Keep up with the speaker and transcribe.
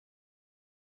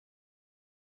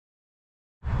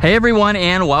Hey everyone,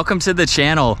 and welcome to the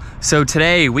channel. So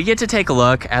today we get to take a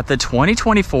look at the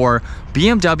 2024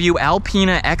 BMW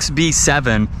Alpina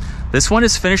XB7. This one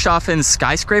is finished off in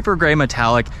skyscraper gray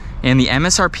metallic and the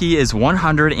MSRP is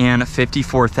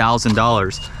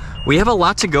 $154,000. We have a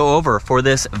lot to go over for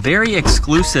this very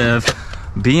exclusive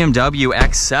BMW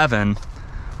X7.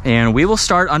 And we will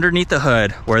start underneath the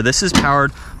hood, where this is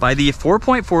powered by the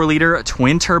 4.4 liter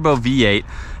twin turbo V8.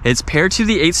 It's paired to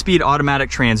the 8-speed automatic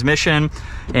transmission,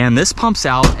 and this pumps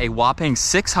out a whopping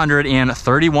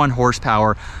 631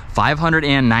 horsepower,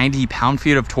 590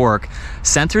 pound-feet of torque,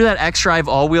 sent through that xDrive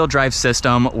all-wheel drive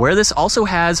system, where this also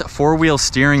has four-wheel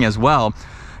steering as well.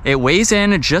 It weighs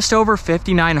in just over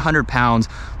 5,900 pounds,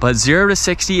 but 0 to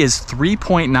 60 is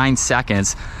 3.9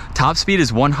 seconds. Top speed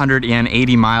is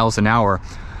 180 miles an hour.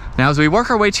 Now, as we work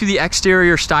our way to the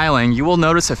exterior styling, you will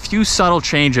notice a few subtle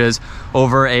changes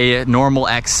over a normal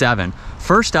X7.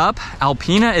 First up,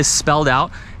 Alpina is spelled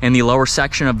out in the lower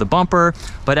section of the bumper,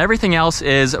 but everything else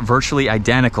is virtually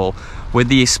identical, with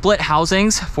the split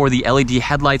housings for the LED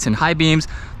headlights and high beams,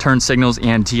 turn signals,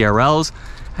 and DRLs.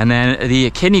 And then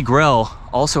the kidney grille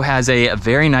also has a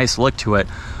very nice look to it.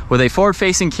 With a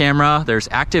forward-facing camera, there's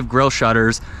active grille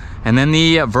shutters, and then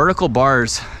the vertical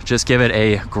bars just give it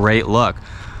a great look.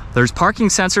 There's parking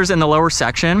sensors in the lower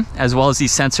section, as well as the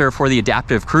sensor for the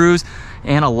adaptive cruise,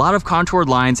 and a lot of contoured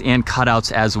lines and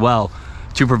cutouts as well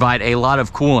to provide a lot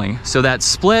of cooling. So that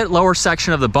split lower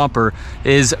section of the bumper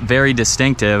is very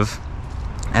distinctive.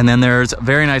 And then there's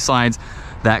very nice lines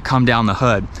that come down the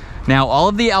hood. Now, all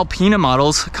of the Alpina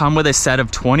models come with a set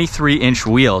of 23-inch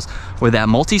wheels with that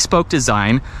multi-spoke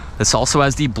design. This also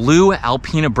has the blue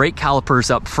Alpina brake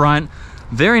calipers up front.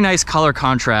 Very nice color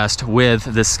contrast with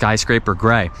this skyscraper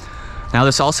gray. Now,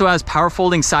 this also has power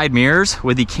folding side mirrors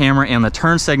with the camera and the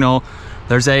turn signal.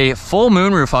 There's a full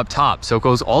moonroof up top, so it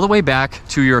goes all the way back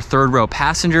to your third row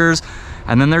passengers.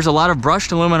 And then there's a lot of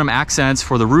brushed aluminum accents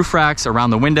for the roof racks around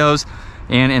the windows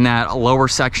and in that lower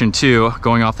section too,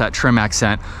 going off that trim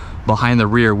accent behind the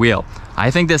rear wheel.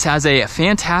 I think this has a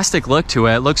fantastic look to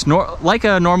it. It looks like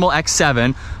a normal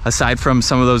X7, aside from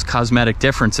some of those cosmetic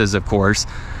differences, of course.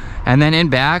 And then in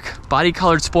back, body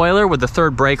colored spoiler with the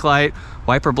third brake light,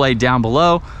 wiper blade down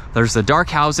below. There's the dark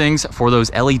housings for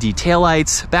those LED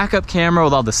taillights, backup camera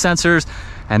with all the sensors,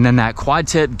 and then that quad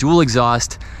tip dual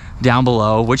exhaust down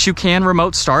below, which you can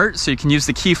remote start, so you can use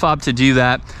the key fob to do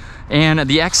that. And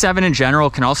the X7 in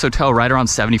general can also tow right around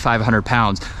 7,500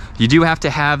 pounds. You do have to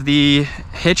have the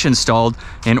hitch installed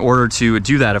in order to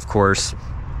do that, of course.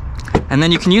 And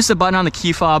then you can use the button on the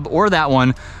key fob or that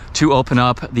one to open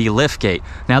up the lift gate.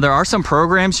 Now, there are some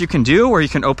programs you can do where you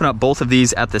can open up both of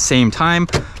these at the same time.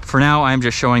 For now, I'm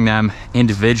just showing them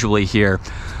individually here.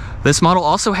 This model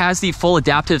also has the full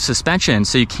adaptive suspension,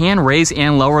 so you can raise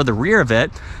and lower the rear of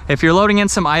it. If you're loading in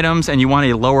some items and you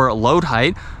want a lower load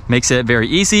height, makes it very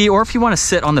easy. Or if you want to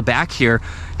sit on the back here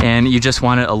and you just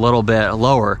want it a little bit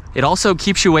lower. It also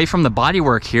keeps you away from the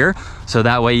bodywork here, so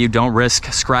that way you don't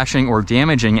risk scratching or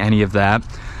damaging any of that.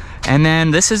 And then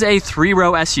this is a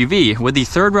 3-row SUV. With the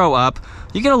third row up,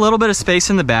 you get a little bit of space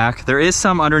in the back. There is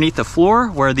some underneath the floor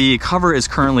where the cover is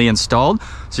currently installed,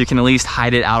 so you can at least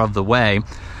hide it out of the way.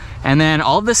 And then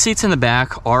all of the seats in the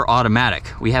back are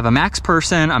automatic. We have a max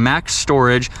person, a max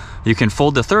storage. You can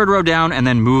fold the third row down and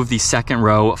then move the second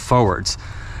row forwards.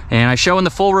 And I show in the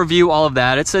full review all of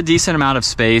that. It's a decent amount of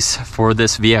space for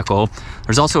this vehicle.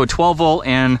 There's also a 12-volt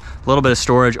and a little bit of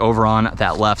storage over on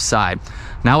that left side.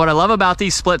 Now, what I love about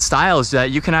these split styles is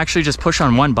that you can actually just push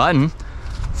on one button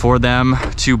for them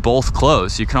to both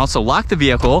close. You can also lock the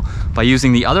vehicle by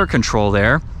using the other control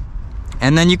there.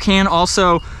 And then you can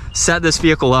also set this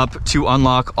vehicle up to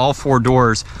unlock all 4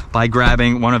 doors by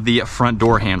grabbing one of the front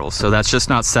door handles. So that's just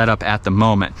not set up at the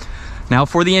moment. Now,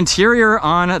 for the interior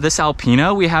on this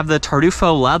Alpina, we have the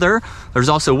Tartufo leather. There's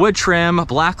also wood trim,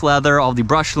 black leather, all the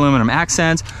brushed aluminum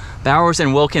accents, Bowers &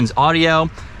 Wilkins audio.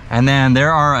 And then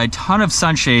there are a ton of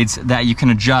sunshades that you can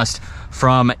adjust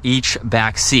from each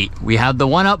back seat. We have the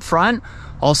one up front,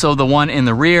 also the one in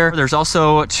the rear. There's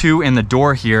also 2 in the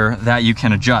door here that you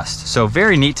can adjust. So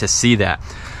very neat to see that.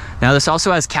 Now, this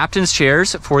also has captain's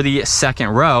chairs for the second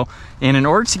row. And in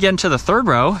order to get into the third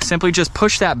row, simply just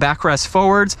push that backrest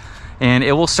forwards and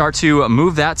it will start to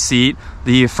move that seat.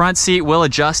 The front seat will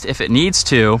adjust if it needs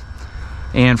to.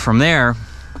 And from there,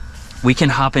 we can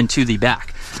hop into the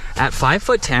back. At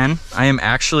 5'10", I am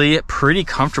actually pretty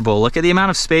comfortable. Look at the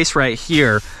amount of space right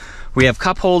here. We have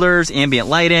cup holders, ambient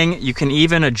lighting. You can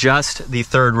even adjust the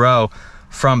third row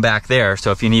from back there, so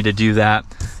if you need to do that.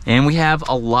 And we have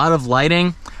a lot of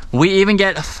lighting We even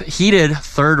get heated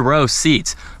third row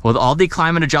seats with all the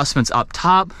climate adjustments up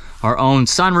top, our own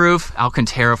sunroof,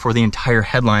 Alcantara for the entire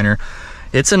headliner.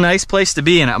 It's a nice place to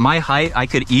be, and at my height, I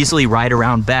could easily ride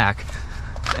around back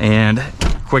and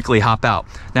quickly hop out.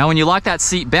 Now, when you lock that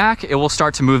seat back, it will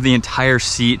start to move the entire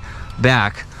seat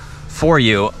back for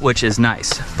you, which is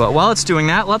nice. But while it's doing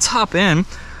that, let's hop in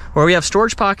where we have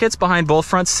storage pockets behind both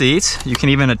front seats. You can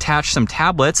even attach some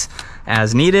tablets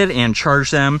as needed and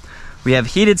charge them. We have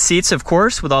heated seats, of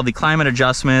course, with all the climate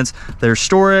adjustments. There's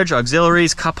storage,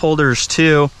 auxiliaries, cup holders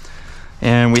too.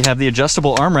 And we have the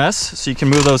adjustable armrests, so you can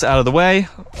move those out of the way,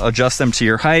 adjust them to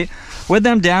your height. With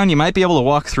them down, you might be able to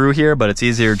walk through here, but it's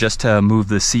easier just to move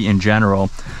the seat in general.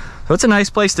 So it's a nice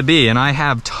place to be, and I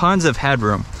have tons of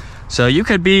headroom. So you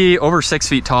could be over 6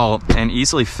 feet tall and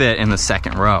easily fit in the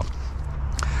second row.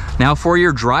 Now for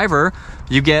your driver,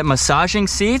 you get massaging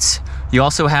seats. You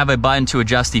also have a button to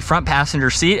adjust the front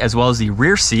passenger seat as well as the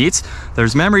rear seats.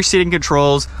 There's memory seating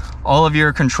controls, all of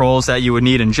your controls that you would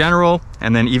need in general,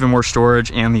 and then even more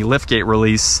storage and the liftgate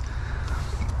release.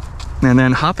 And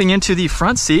then hopping into the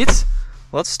front seats,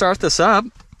 let's start this up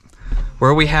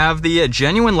where we have the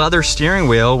genuine leather steering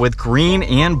wheel with green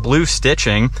and blue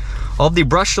stitching. All of the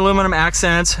brushed aluminum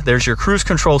accents. There's your cruise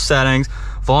control settings,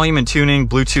 volume and tuning,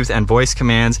 Bluetooth and voice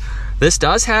commands. This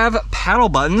does have paddle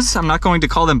buttons. I'm not going to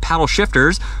call them paddle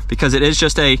shifters because it is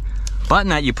just a button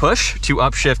that you push to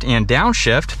upshift and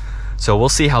downshift. So we'll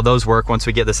see how those work once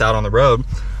we get this out on the road.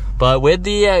 But with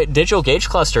the digital gauge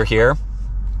cluster here,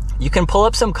 you can pull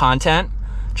up some content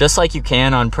just like you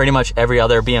can on pretty much every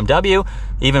other BMW,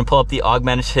 even pull up the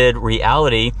augmented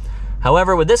reality.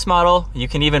 However, with this model, you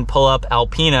can even pull up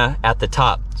Alpina at the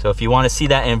top. So if you want to see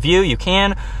that in view, you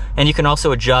can, and you can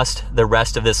also adjust the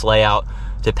rest of this layout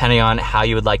depending on how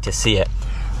you would like to see it.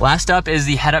 Last up is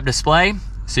the head-up display,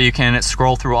 so you can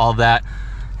scroll through all of that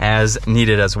as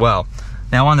needed as well.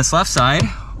 Now on this left side,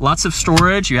 lots of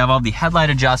storage. You have all the headlight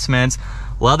adjustments.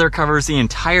 Leather covers the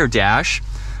entire dash.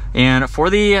 And for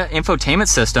the infotainment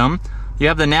system, you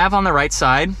have the nav on the right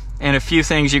side and a few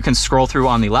things you can scroll through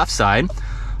on the left side.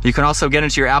 You can also get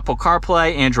into your Apple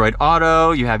CarPlay, Android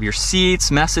Auto. You have your seats,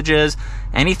 messages,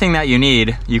 anything that you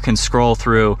need, you can scroll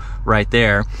through right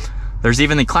there. There's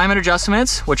even the climate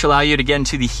adjustments, which allow you to get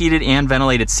into the heated and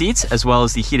ventilated seats, as well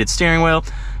as the heated steering wheel.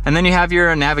 And then you have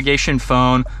your navigation,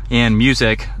 phone, and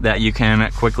music that you can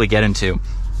quickly get into.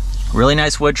 Really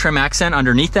nice wood trim accent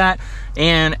underneath that.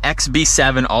 And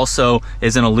XB7 also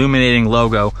is an illuminating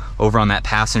logo over on that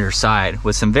passenger side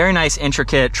with some very nice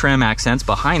intricate trim accents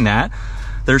behind that.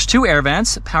 There's 2 air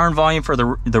vents, power and volume for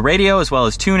the radio, as well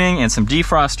as tuning and some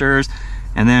defrosters.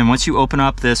 And then once you open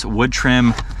up this wood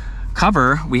trim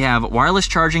cover, we have wireless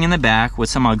charging in the back with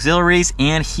some auxiliaries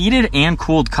and heated and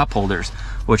cooled cup holders,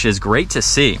 which is great to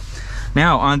see.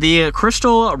 Now on the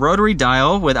crystal rotary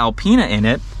dial with Alpina in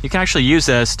it, you can actually use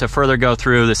this to further go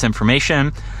through this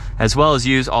information, as well as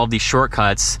use all these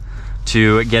shortcuts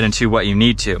to get into what you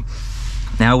need to.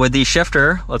 Now with the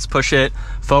shifter, let's push it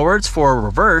forwards for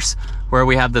reverse, where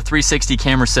we have the 360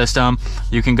 camera system.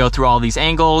 You can go through all these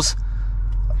angles,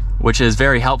 which is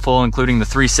very helpful, including the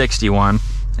 360 one.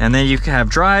 And then you can have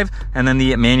drive and then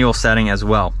the manual setting as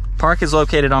well. Park is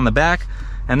located on the back.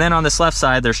 And then on this left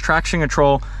side, there's traction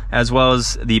control as well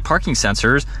as the parking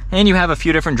sensors. And you have a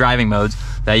few different driving modes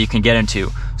that you can get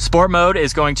into. Sport mode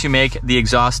is going to make the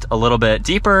exhaust a little bit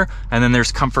deeper. And then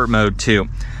there's comfort mode too.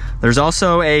 There's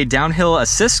also a downhill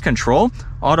assist control,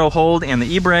 auto hold and the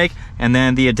e-brake, and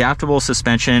then the adaptable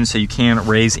suspension so you can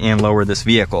raise and lower this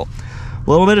vehicle. A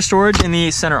little bit of storage in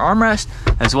the center armrest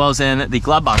as well as in the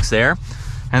glove box there.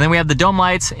 And then we have the dome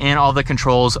lights and all the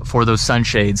controls for those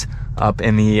sunshades up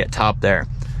in the top there.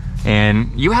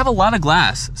 And you have a lot of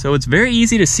glass, so it's very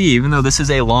easy to see, even though this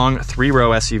is a long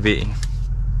 3-row SUV.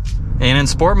 And in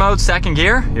sport mode, second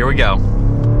gear, here we go.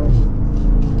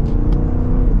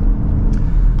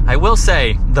 I will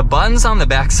say, the buttons on the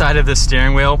back side of the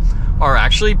steering wheel are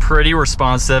actually pretty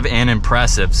responsive and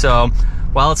impressive. So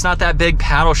while it's not that big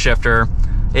paddle shifter,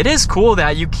 it is cool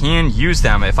that you can use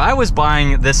them. If I was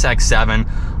buying this X7,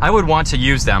 I would want to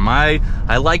use them. I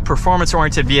like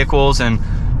performance-oriented vehicles, and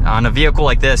on a vehicle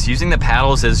like this, using the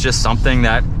paddles is just something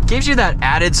that gives you that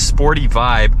added sporty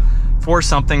vibe for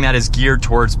something that is geared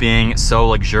towards being so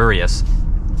luxurious.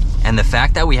 And the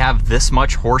fact that we have this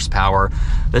much horsepower,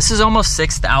 this is almost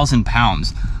 6,000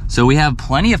 pounds. So we have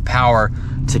plenty of power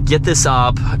to get this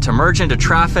up, to merge into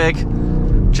traffic,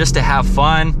 just to have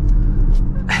fun.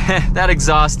 That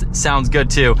exhaust sounds good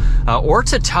too. Or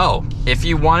to tow. If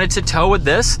you wanted to tow with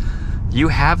this, you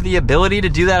have the ability to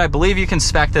do that. I believe you can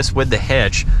spec this with the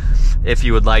hitch if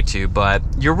you would like to, but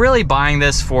you're really buying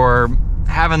this for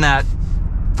having that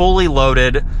fully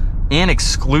loaded and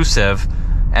exclusive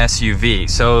SUV.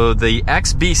 So the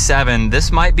XB7,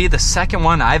 this might be the second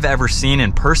one I've ever seen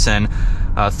in person.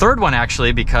 Third one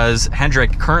actually, because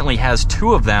Hendrick currently has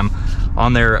 2 of them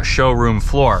on their showroom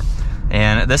floor.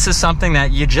 And this is something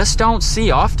that you just don't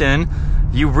see often.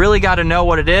 You really got to know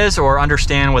what it is or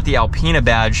understand what the Alpina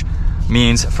badge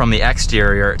means from the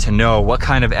exterior to know what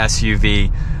kind of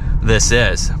SUV this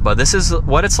is. But this is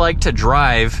what it's like to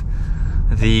drive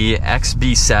the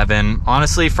XB7.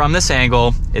 Honestly, from this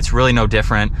angle, it's really no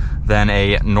different than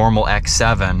a normal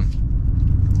X7.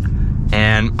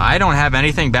 And I don't have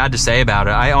anything bad to say about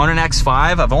it. I own an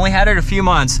X5. I've only had it a few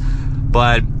months,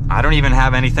 but I don't even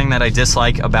have anything that I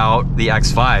dislike about the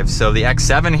X5. So the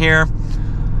X7 here,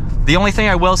 the only thing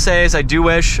I will say is I do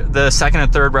wish the second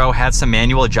and third row had some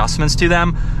manual adjustments to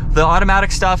them. The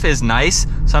automatic stuff is nice.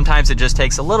 Sometimes it just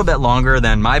takes a little bit longer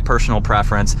than my personal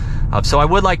preference. So I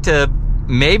would like to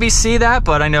maybe see that,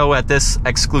 but I know at this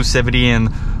exclusivity and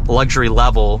luxury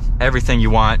level, everything you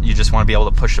want, you just want to be able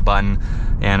to push a button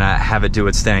and have it do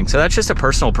its thing. So that's just a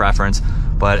personal preference,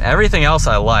 but everything else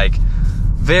I like.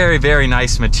 Very, very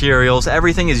nice materials.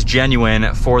 Everything is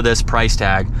genuine for this price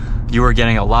tag. You are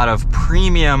getting a lot of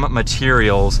premium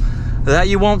materials that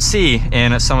you won't see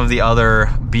in some of the other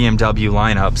BMW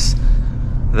lineups.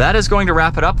 That is going to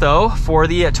wrap it up though for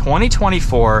the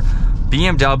 2024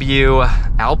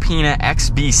 BMW Alpina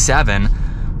XB7.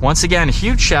 Once again,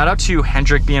 huge shout out to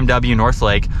Hendrick BMW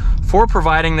Northlake for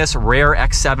providing this rare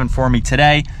X7 for me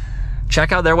today.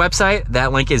 Check out their website.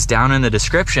 That link is down in the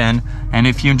description. And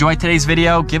if you enjoyed today's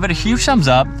video, give it a huge thumbs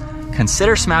up.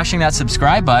 Consider smashing that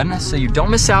subscribe button so you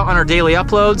don't miss out on our daily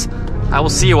uploads. I will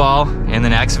see you all in the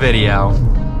next video.